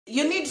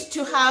You need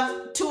to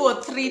have 2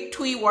 or 3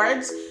 Twi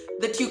words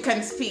that you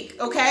can speak,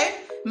 okay?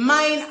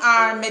 Mine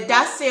are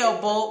Medase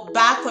Obo,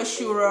 Bako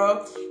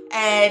Shuro,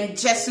 and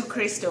Jesu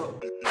Christo.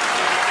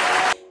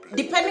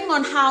 Depending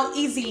on how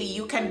easily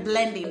you can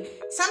blend in,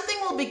 something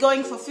will be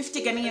going for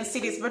 50 Ghanaian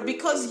cedis, but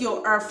because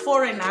you're a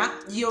foreigner,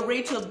 your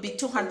rate will be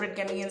 200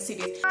 Ghanaian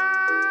cedis.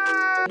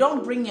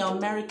 Don't bring your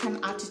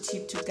American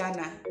attitude to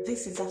Ghana.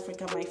 This is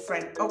Africa, my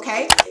friend,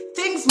 okay?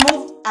 Things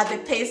move at the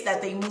pace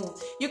that they move.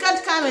 You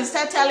can't come and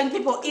start telling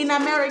people in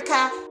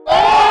America,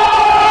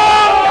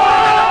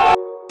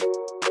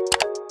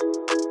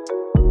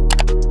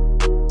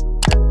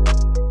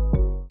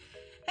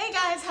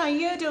 how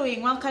you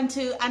doing? Welcome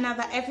to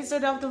another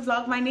episode of the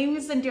vlog. My name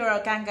is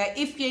Ndiro Ganga.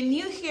 If you're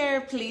new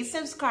here, please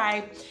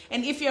subscribe,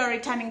 and if you're a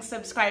returning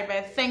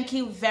subscriber, thank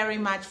you very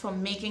much for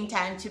making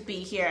time to be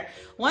here.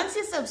 Once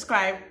you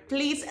subscribe,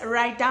 please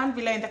write down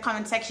below in the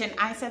comment section,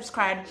 I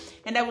subscribe,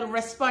 and I will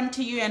respond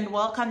to you and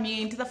welcome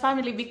you into the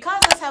family,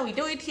 because that's how we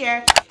do it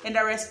here, and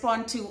I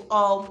respond to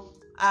all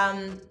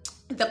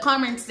the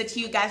comments that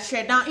you guys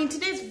shared. Now, in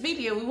today's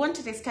video, we want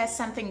to discuss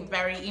something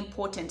very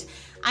important.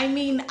 I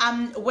mean,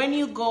 when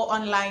you go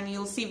online,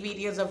 you'll see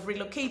videos of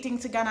relocating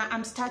to Ghana.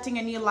 I'm starting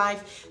a new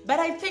life, but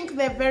I think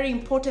they're very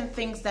important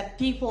things that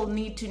people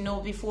need to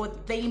know before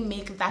they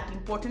make that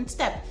important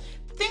step.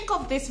 Think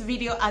of this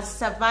video as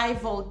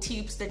survival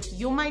tips that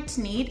you might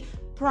need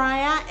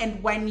prior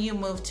and when you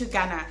move to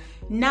Ghana.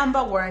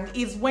 Number one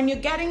is, when you're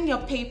getting your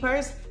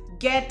papers,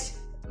 get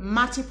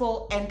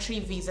multiple entry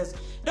visas.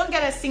 Don't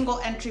get a single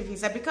entry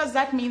visa, because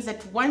that means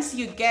that once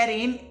you get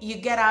in, you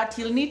get out,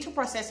 you'll need to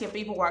process your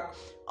paperwork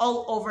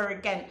all over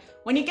again.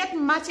 When you get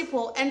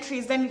multiple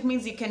entries, then it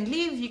means you can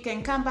leave, you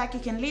can come back, you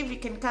can leave, you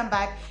can come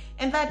back,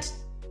 and that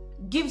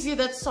gives you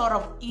that sort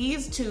of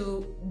ease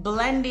to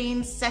blend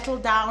in, settle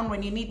down.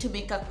 When you need to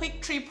make a quick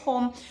trip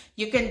home,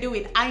 you can do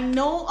it. I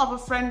know of a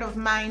friend of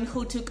mine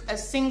who took a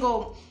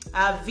single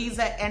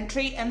visa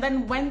entry, and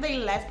then when they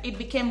left, it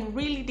became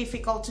really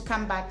difficult to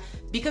come back,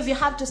 because you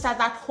have to start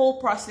that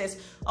whole process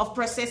of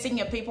processing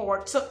your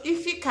paperwork. So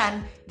if you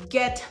can,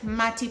 get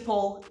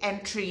multiple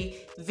entry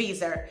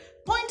visa.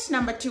 Point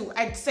number two,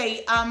 I'd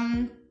say,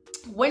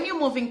 when you're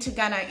moving to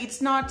Ghana,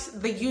 it's not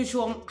the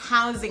usual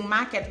housing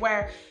market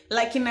where,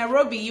 like in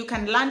Nairobi, you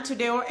can land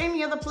today, or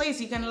any other place,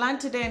 you can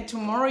land today and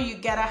tomorrow you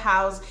get a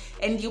house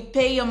and you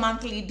pay your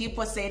monthly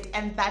deposit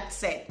and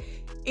that's it.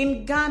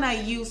 In Ghana,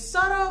 you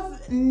sort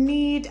of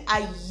need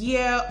a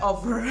year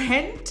of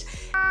rent.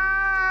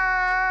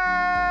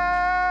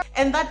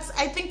 And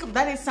I think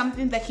that is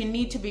something that you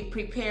need to be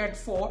prepared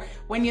for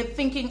when you're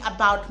thinking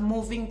about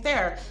moving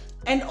there.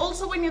 And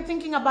also, when you're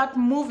thinking about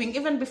moving,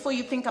 even before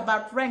you think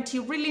about rent,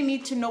 you really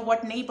need to know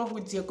what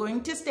neighborhoods you're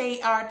going to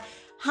stay at,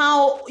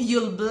 how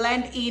you'll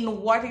blend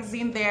in, what is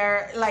in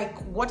there, like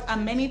what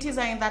amenities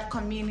are in that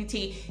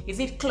community. Is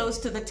it close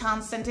to the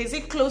town center? Is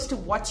it close to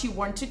what you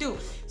want to do?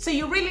 So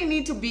you really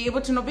need to be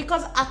able to know,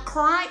 because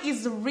Accra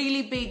is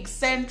really big,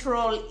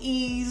 Central,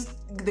 East,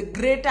 the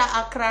Greater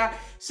Accra.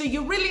 So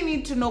you really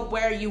need to know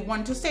where you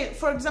want to stay.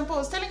 For example, I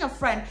was telling a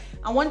friend,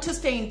 I want to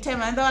stay in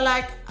Tema, and they were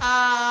like,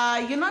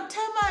 you know,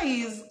 Tema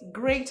is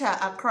Greater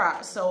Accra.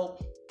 So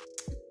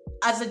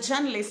as a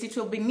journalist, it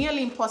will be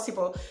nearly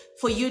impossible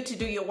for you to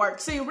do your work.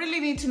 So you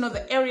really need to know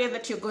the area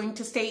that you're going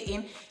to stay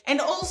in. And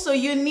also,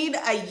 you need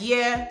a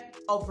year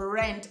of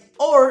rent,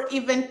 or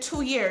even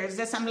 2 years.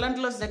 There's some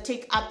landlords that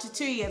take up to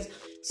 2 years.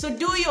 So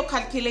do your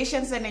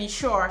calculations and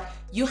ensure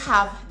you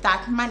have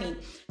that money.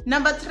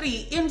 Number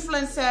three,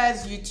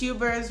 influencers,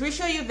 YouTubers. We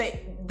show you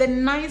the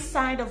nice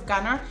side of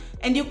Ghana,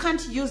 and you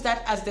can't use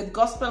that as the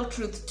gospel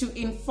truth to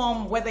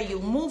inform whether you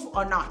move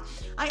or not.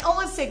 I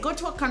always say, go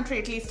to a country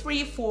at least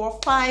 3, 4,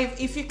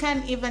 5, if you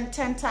can, even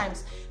 10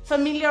 times.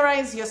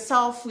 Familiarize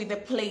yourself with the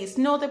place,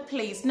 know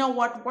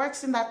what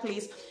works in that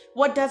place,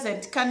 what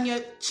doesn't. Can your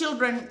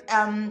children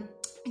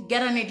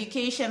get an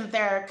education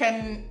there?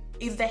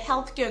 Is the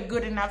healthcare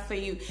good enough for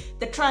you?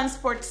 The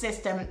transport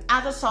system,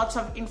 other sorts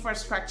of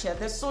infrastructure,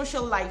 the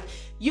social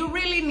life. You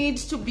really need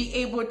to be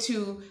able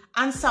to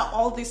answer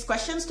all these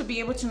questions to be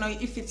able to know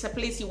if it's a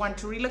place you want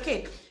to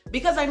relocate.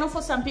 Because I know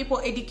for some people,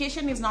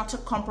 education is not a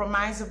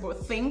compromisable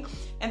thing.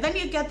 And then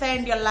you get there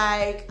and you're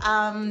like,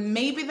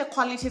 maybe the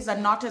qualities are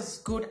not as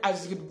good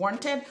as you'd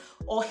wanted,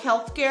 or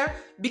healthcare.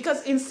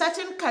 Because in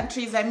certain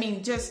countries, I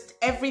mean, just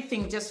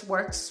everything just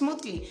works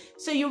smoothly.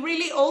 So you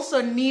really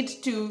also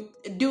need to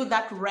do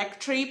that rec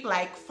trip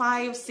like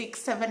 5, 6,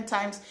 7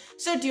 times,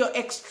 so that you're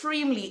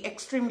extremely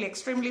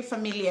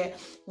familiar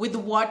with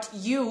what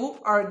you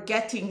are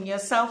getting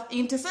yourself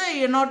into, so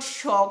you're not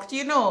shocked.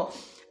 You know,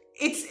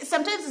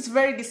 sometimes it's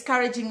very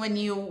discouraging when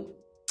you've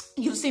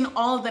seen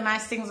all the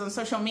nice things on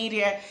social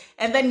media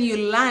and then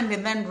you land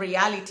and then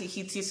reality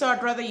hits you. So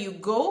I'd rather you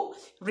go,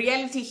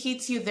 reality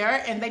hits you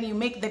there, and then you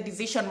make the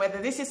decision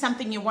whether this is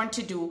something you want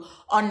to do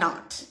or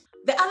not.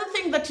 The other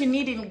thing that you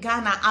need in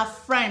Ghana are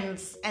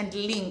friends and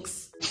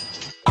links.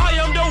 I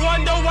am the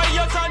one, the way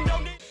your son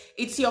don't need.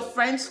 It's your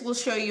friends who will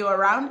show you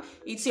around.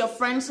 It's your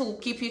friends who will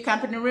keep you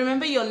company.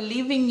 Remember, you're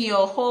leaving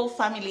your whole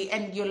family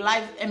and your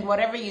life and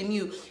whatever you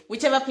knew,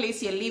 whichever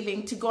place you're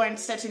leaving, to go and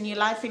set a new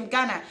life in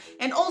Ghana.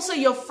 And also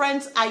your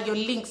friends are your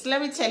links.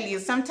 Let me tell you,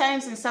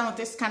 sometimes in some of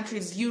these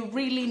countries, you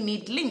really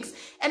need links.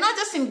 And not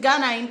just in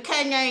Ghana, in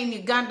Kenya, in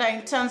Uganda,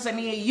 in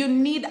Tanzania, you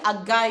need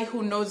a guy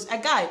who knows a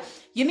guy.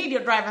 You need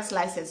your driver's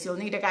license. You'll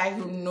need a guy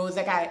who knows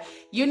a guy.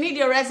 You need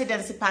your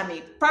residency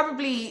permit,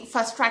 probably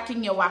fast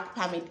tracking your work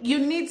permit. You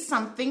need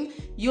something.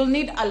 You'll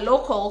need a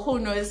local who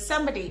knows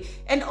somebody.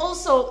 And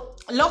also,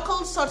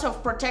 locals sort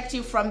of protect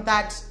you from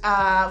that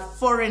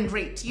foreign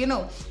rate. You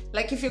know,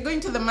 like if you're going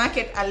to the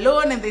market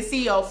alone and they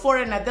see you're a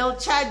foreigner, they'll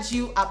charge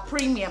you a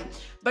premium.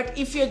 But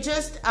if you're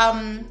just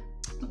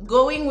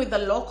going with a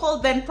local,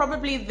 then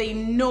probably they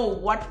know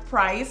what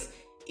price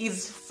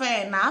is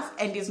fair enough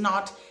and is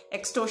not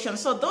extortion.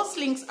 So those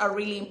links are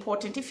really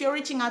important. If you're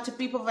reaching out to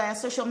people via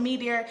social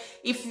media,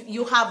 if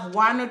you have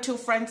 1 or 2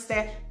 friends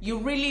there, you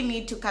really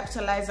need to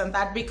capitalize on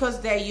that,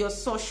 because they're your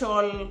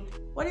social,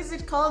 what is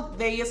it called?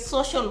 They're your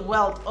social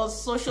wealth or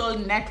social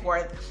net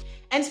worth.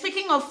 And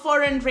speaking of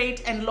foreign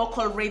rate and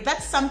local rate,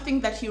 that's something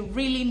that you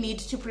really need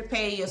to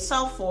prepare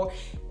yourself for,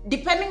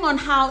 depending on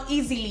how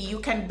easily you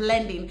can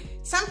blend in.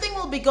 Something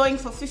will be going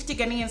for 50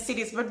 Ghanaian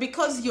cedis, but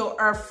because you're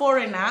a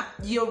foreigner,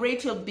 your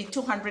rate will be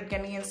 200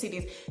 Ghanaian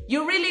cedis.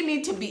 You really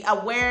need to be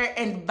aware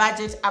and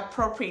budget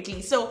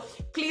appropriately. So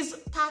please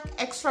pack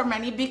extra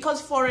money,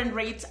 because foreign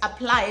rates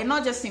apply, and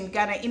not just in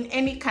Ghana, in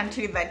any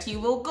country that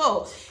you will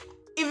go.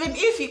 Even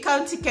if you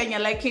come to Kenya,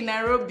 like in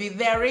Nairobi,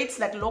 there are rates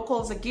that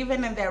locals are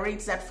given and there are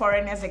rates that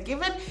foreigners are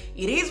given.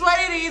 It is what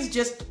it is.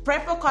 Just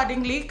prep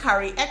accordingly,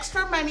 carry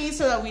extra money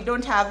so that we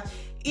don't have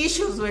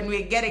issues when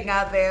we're getting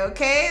out there,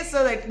 okay?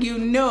 So that you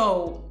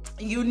know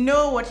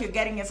what you're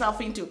getting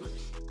yourself into.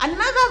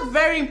 Another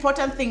very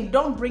important thing,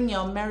 don't bring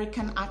your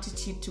American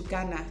attitude to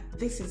Ghana.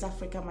 This is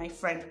Africa, my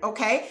friend,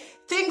 okay?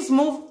 Things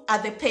move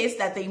at the pace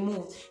that they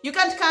move. You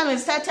can't come and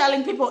start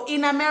telling people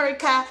in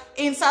America,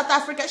 in South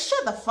Africa,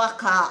 shut the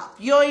fuck up.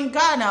 You're in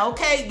Ghana,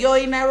 okay? You're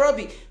in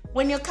Nairobi.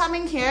 When you're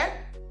coming here,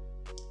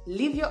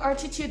 leave your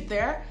attitude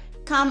there,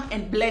 come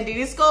and blend it.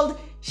 It's called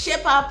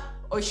shape up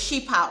or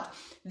sheep out.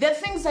 There are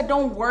things that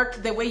don't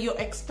work the way you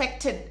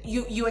expect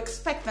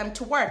them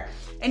to work.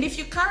 And if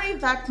you carry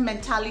that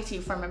mentality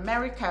from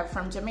America,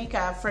 from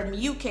Jamaica, from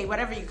UK,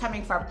 wherever you're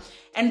coming from,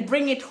 and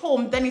bring it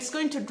home, then it's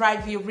going to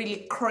drive you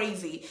really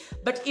crazy.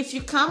 But if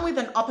you come with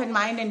an open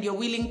mind and you're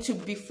willing to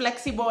be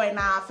flexible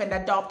enough and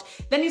adopt,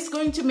 then it's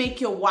going to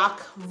make your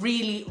work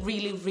really,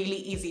 really, really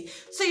easy.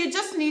 So you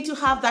just need to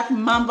have that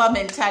Mamba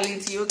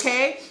mentality,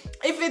 okay?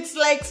 If it's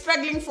like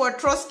struggling for a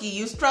Trotsky,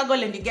 you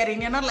struggle and you get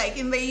in. You're not like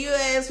in the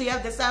US, we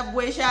have the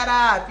subway, shut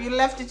up. You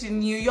left it in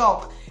New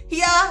York.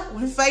 Here,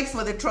 we fight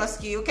for the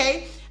Trotsky,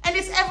 okay? And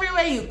it's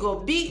everywhere you go.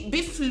 Be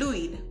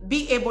fluid,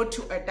 be able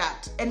to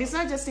adapt. And it's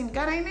not just in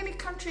Ghana, in any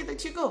country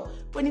that you go.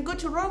 When you go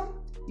to Rome,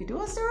 you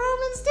do as the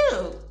Romans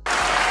do.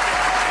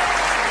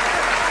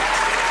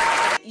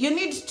 You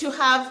need to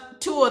have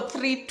 2 or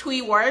 3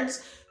 Twi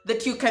words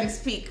that you can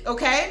speak,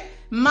 okay?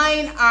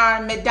 Mine are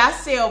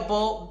Medase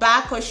Obo,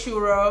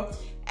 Bakoshuro,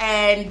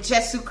 and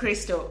Jesu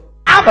Christo.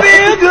 I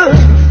feel good.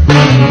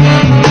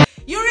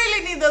 You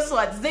really need those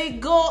words. They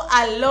go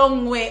a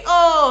long way.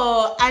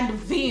 Oh, and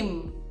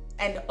Vim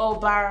and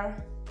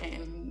Obar,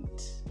 and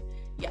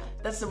yeah,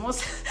 that's the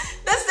most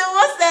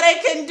that I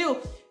can do.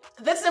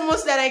 That's the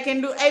most that I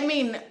can do. I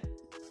mean,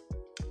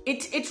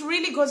 it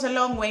really goes a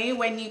long way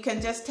when you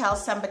can just tell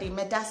somebody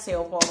Medase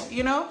Obo,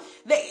 you know?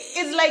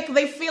 It's like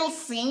they feel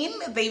seen,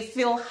 they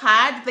feel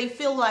heard, they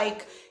feel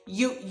like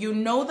you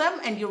know them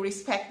and you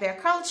respect their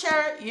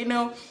culture, you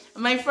know?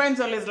 My friends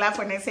always laugh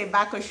when I say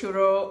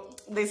Bakoshuro.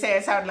 They say I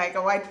sound like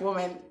a white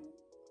woman.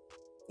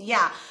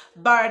 Yeah,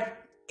 but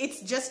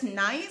it's just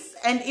nice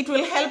and it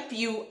will help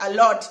you a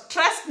lot.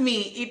 Trust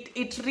me,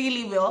 it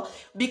really will,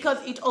 because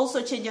it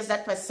also changes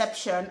that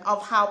perception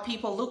of how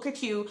people look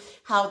at you,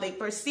 how they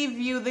perceive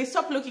you. They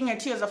stop looking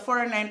at you as a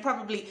foreigner, and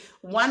probably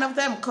one of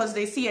them, because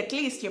they see at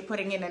least you're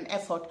putting in an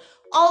effort.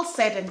 All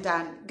said and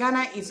done,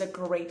 Ghana is a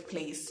great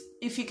place.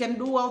 If you can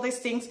do all these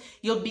things,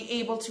 you'll be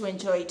able to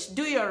enjoy it.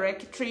 Do your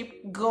rec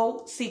trip,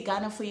 go see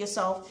Ghana for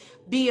yourself,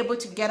 be able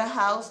to get a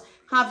house,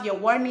 have your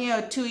 1 year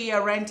or 2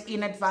 year rent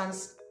in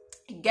advance,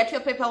 get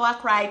your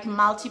paperwork right,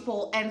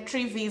 multiple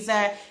entry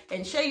visa,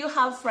 ensure you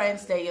have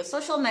friends there, your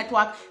social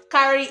network,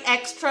 carry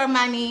extra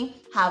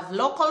money, have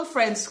local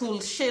friends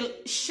who'll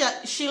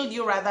shield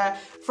you rather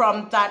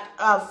from that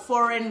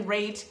foreign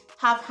rate,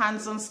 have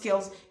hands-on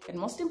skills, and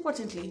most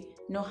importantly,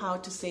 know how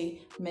to say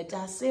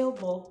Medase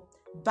Obo,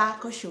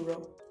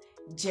 Bakoshuro,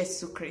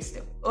 Jesu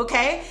Christo.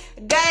 Okay,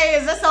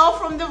 guys, that's all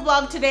from the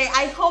vlog today.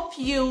 I hope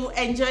you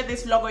enjoyed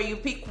this vlog, or you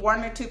pick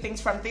 1 or 2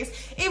 things from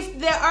this. If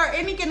there are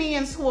any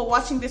Ghanaians who are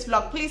watching this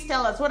vlog, please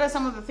tell us what are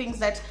some of the things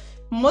that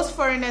most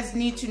foreigners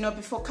need to know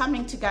before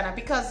coming to Ghana,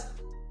 because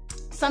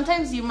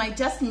sometimes you might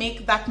just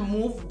make that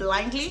move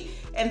blindly,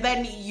 and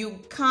then you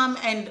come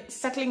and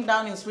settling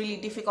down is really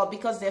difficult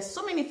because there's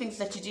so many things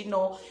that you didn't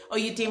know or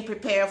you didn't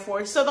prepare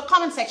for. So the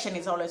comment section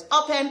is always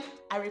open.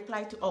 I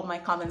reply to all my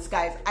comments,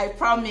 guys. I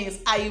promise.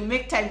 I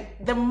make time.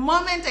 The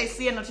moment I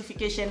see a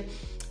notification,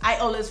 I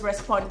always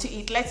respond to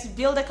it. Let's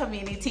build a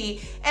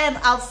community, and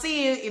I'll see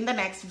you in the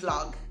next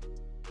vlog.